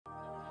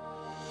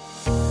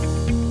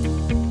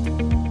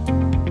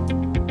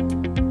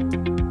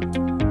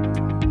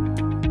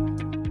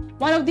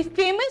of the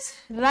famous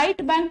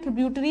right bank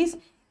tributaries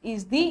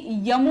is the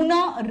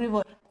Yamuna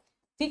River.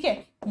 ठीक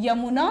है,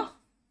 Yamuna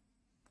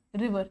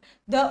River.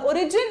 The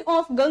origin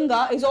of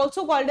Ganga is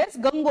also called as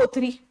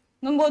Gangotri.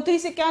 Gangotri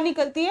से क्या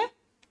निकलती है?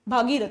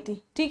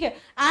 भागीरथी. ठीक है.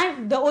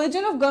 And the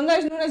origin of Ganga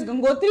is known as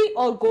Gangotri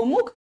or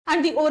Gomukh,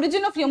 and the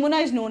origin of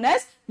Yamuna is known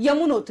as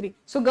Yamunotri.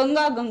 So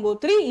Ganga,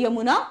 Gangotri,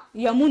 Yamuna,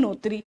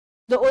 Yamunotri.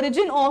 The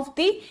origin of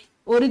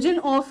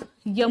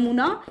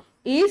Yamuna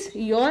is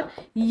your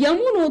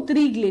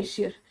Yamunotri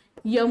glacier.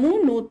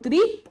 Yamunotri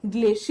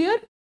glacier,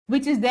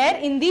 which is there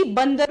in the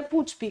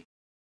Bandarpooch peak.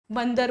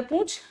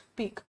 Bandarpooch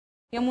peak.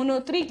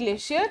 Yamunotri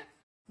glacier,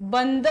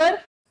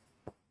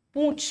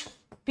 Bandarpooch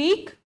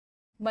peak.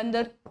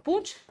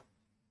 Bandarpooch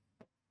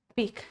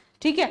peak.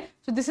 ठीक है.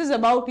 So this is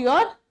about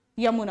your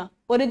Yamuna.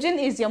 Origin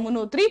is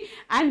Yamunotri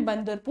and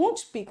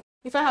Bandarpooch peak.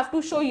 If I have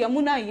to show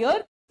Yamuna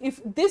here,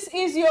 if this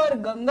is your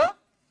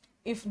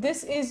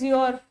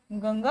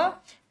Ganga,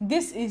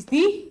 this is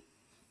the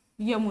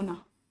Yamuna.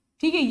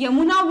 ठीक है.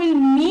 Yamuna will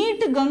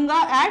meet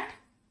Ganga at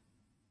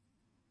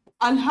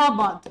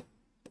Allahabad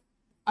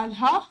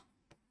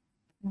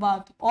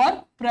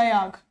or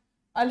Prayag.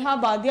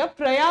 Allahabad या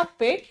प्रयाग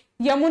पे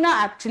Yamuna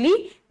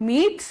actually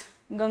meets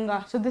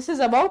Ganga. So this is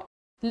about,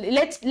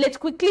 let's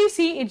quickly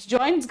see, it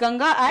joins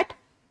Ganga at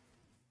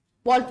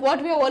what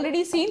we have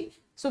already seen.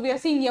 So we have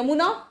seen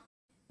Yamuna.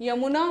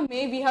 Yamuna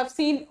may we have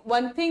seen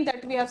one thing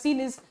that we have seen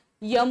is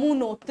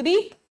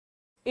Yamunotri.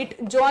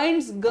 It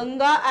joins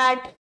Ganga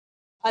at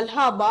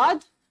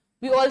Allahabad.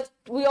 We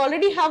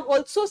already have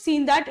also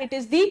seen that it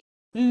is the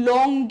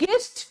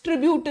longest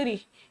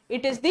tributary.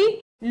 It is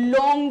the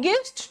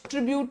longest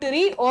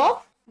tributary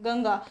of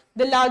Ganga.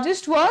 The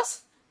largest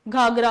was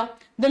Ghagra.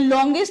 The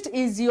longest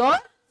is your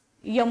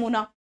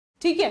Yamuna.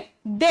 ठीक है.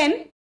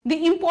 Then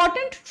the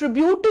important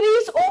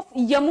tributaries of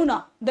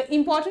Yamuna. The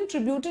important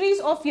tributaries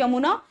of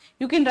Yamuna.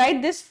 You can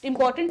write this: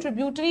 important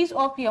tributaries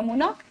of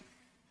Yamuna.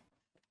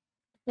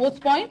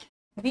 Fourth point: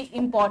 the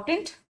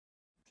important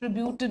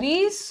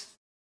tributaries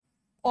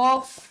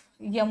of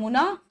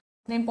Yamuna.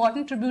 The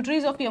important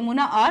tributaries of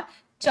Yamuna are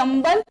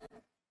Chambal,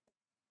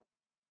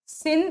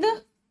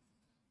 Sindh,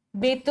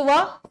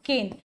 Betwa,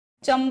 Ken.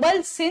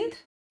 Chambal, Sindh,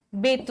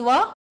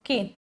 Betwa,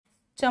 Ken.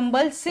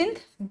 Chambal, Sindh,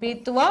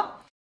 Betwa,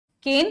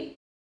 Ken.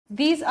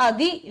 These are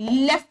the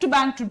left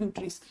bank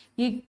tributaries.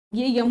 ये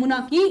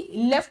यमुना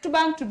की left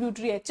bank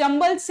tributary है.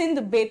 Chambal, Sindh,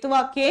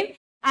 Betwa, Ken.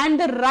 And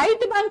the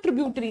right bank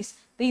tributaries.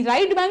 The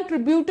right bank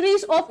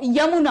tributaries of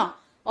Yamuna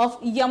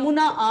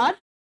are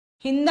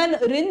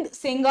Hindan, Rind,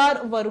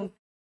 Sengar, Varun.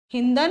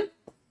 Hindan,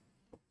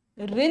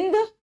 Rind,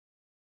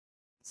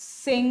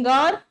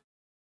 Sengar,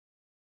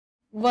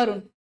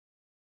 Varun.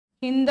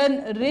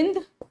 Hindan,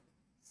 Rind,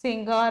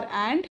 Sengar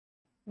and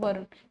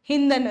Varun.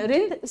 Hindan,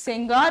 Rind,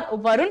 Sengar,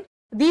 Varun.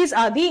 These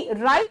are the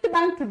right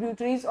bank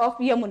tributaries of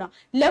Yamuna.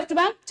 Left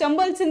bank,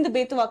 Chambal, Sindh,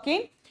 Betwa,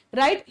 Ken.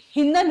 Right,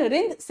 Hindan,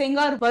 Rind,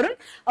 Sengar, Varun.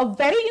 A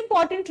very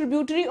important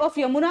tributary of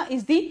Yamuna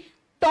is the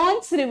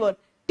Tons River.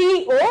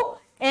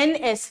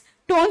 T-O-N-S.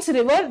 Tons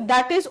River.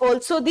 That is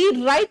also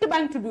the right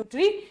bank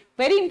tributary.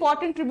 Very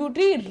important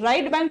tributary.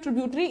 Right bank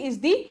tributary is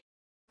the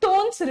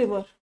Tons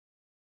River.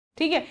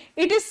 ठीक है.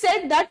 It is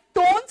said that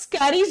Tons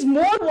carries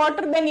more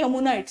water than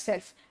Yamuna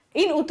itself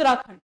in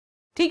Uttarakhand.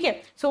 ठीक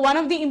है. So one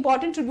of the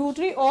important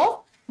tributary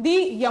of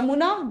the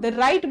Yamuna, the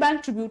right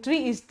bank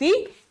tributary, is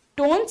the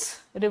Tons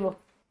River.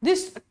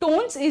 This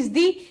Tons is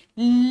the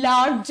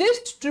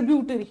largest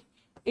tributary.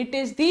 It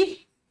is the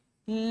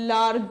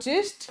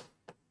largest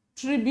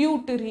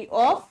tributary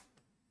of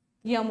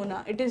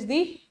Yamuna. It is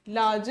the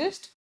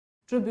largest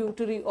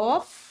tributary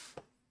of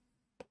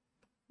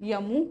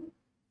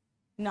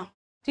Yamuna.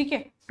 ठीक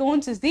है.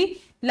 Tons is the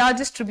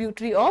largest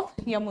tributary of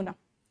Yamuna.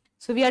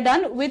 So we are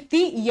done with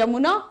the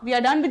Yamuna. We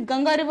are done with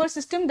Ganga River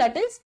system. That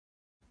is,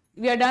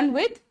 we are done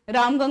with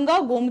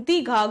Ramganga,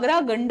 Gomti,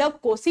 Ghagra,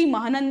 Gandak, Kosi,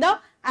 Mahananda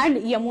and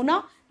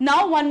Yamuna.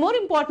 Now one more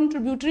important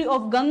tributary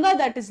of Ganga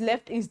that is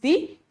left is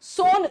the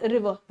Son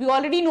River. We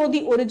already know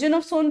the origin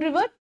of Son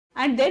River,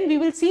 and then we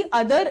will see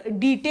other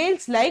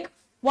details like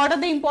what are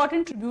the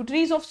important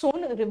tributaries of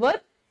Son River,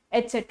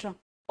 etc.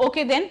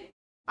 Okay, then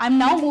I am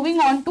now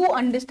moving on to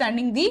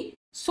understanding the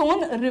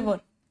Son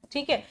River.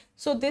 Okay,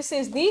 so this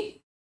is the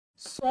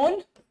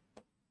Son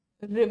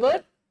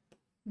River.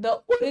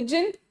 The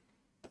origin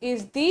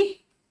is the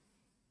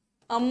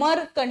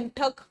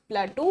Amarkantak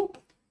Plateau.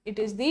 It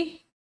is the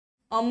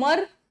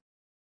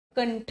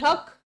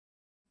Amarkantak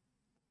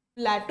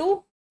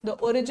Plateau. The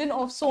origin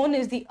of Son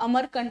is the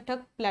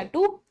Amarkantak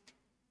Plateau.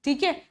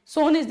 Okay,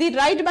 Son is the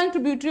right bank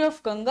tributary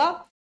of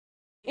Ganga.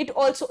 It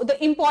also,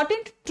 the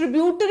important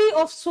tributary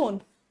of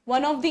Son,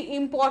 one of the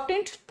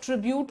important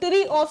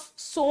tributary of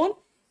Son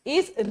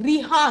is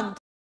Rihand.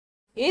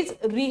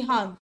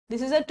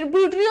 This is a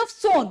tributary of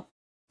Son.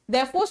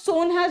 Therefore,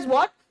 Son has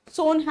what?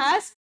 Son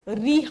has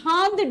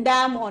Rihand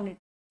Dam on it.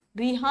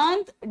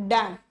 Rihand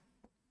Dam.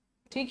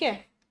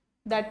 Okay.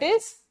 That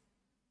is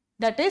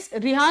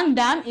Rihand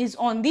Dam is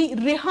on the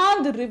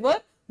Rihand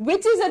River,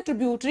 which is a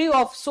tributary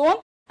of Son,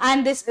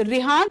 and this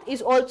Rihand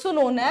is also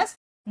known as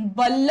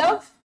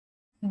Ballav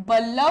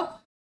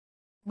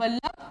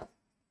Vallabh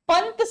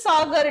Pant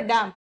Sagar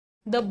Dam.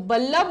 The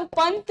Vallabh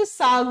Pant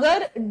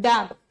Sagar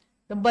Dam.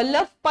 The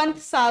Vallabh Pant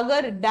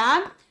Sagar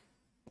Dam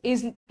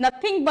is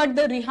nothing but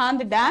the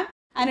Rihand Dam,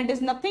 and it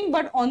is nothing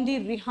but on the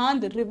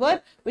Rihand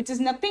River, which is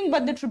nothing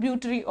but the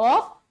tributary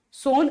of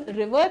Son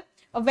River.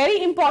 A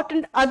very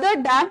important other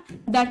dam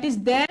that is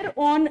there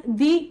on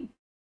the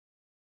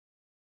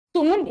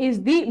Son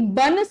is the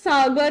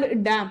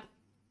Bansagar Dam.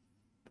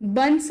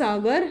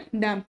 Bansagar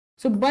Dam.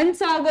 So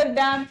Bansagar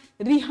Dam,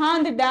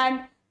 Rihand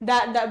Dam,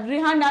 that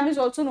Rihand Dam is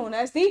also known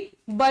as the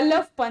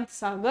Vallabh Pant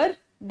Sagar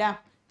Dam.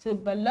 So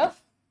Vallabh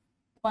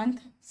Pant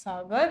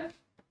Sagar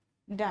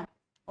Dam.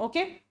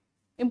 Okay.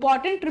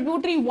 Important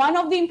tributary. One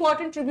of the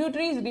important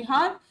tributaries is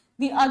Rihand.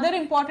 The other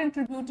important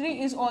tributary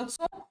is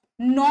also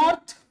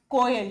North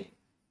Koel.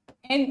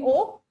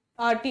 North,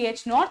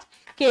 North,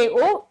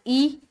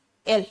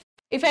 Koel.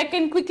 If I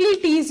can quickly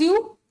tease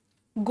you,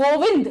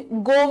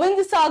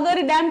 Govind Sagar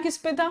Dam किस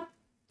पे था?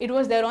 It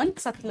was there on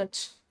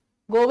Satluj.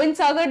 Govind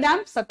Sagar Dam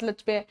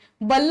Satluj पे है.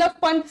 Vallabh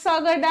Pant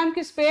Sagar Dam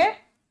किस पे है?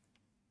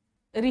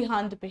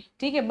 रिहांद पे.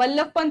 ठीक है.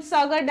 Vallabh Pant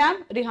Sagar Dam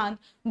Rihand.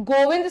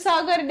 Govind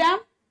Sagar Dam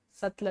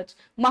Satluj.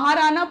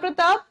 Maharana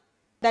Pratap,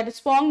 that is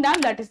Pong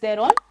Dam, that is there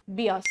on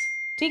Bias.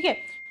 ठीक है.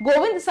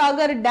 Govind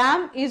Sagar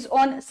Dam is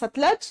on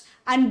Satluj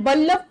and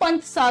Vallabh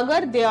Pant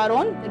Sagar, they are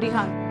on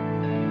Rihand.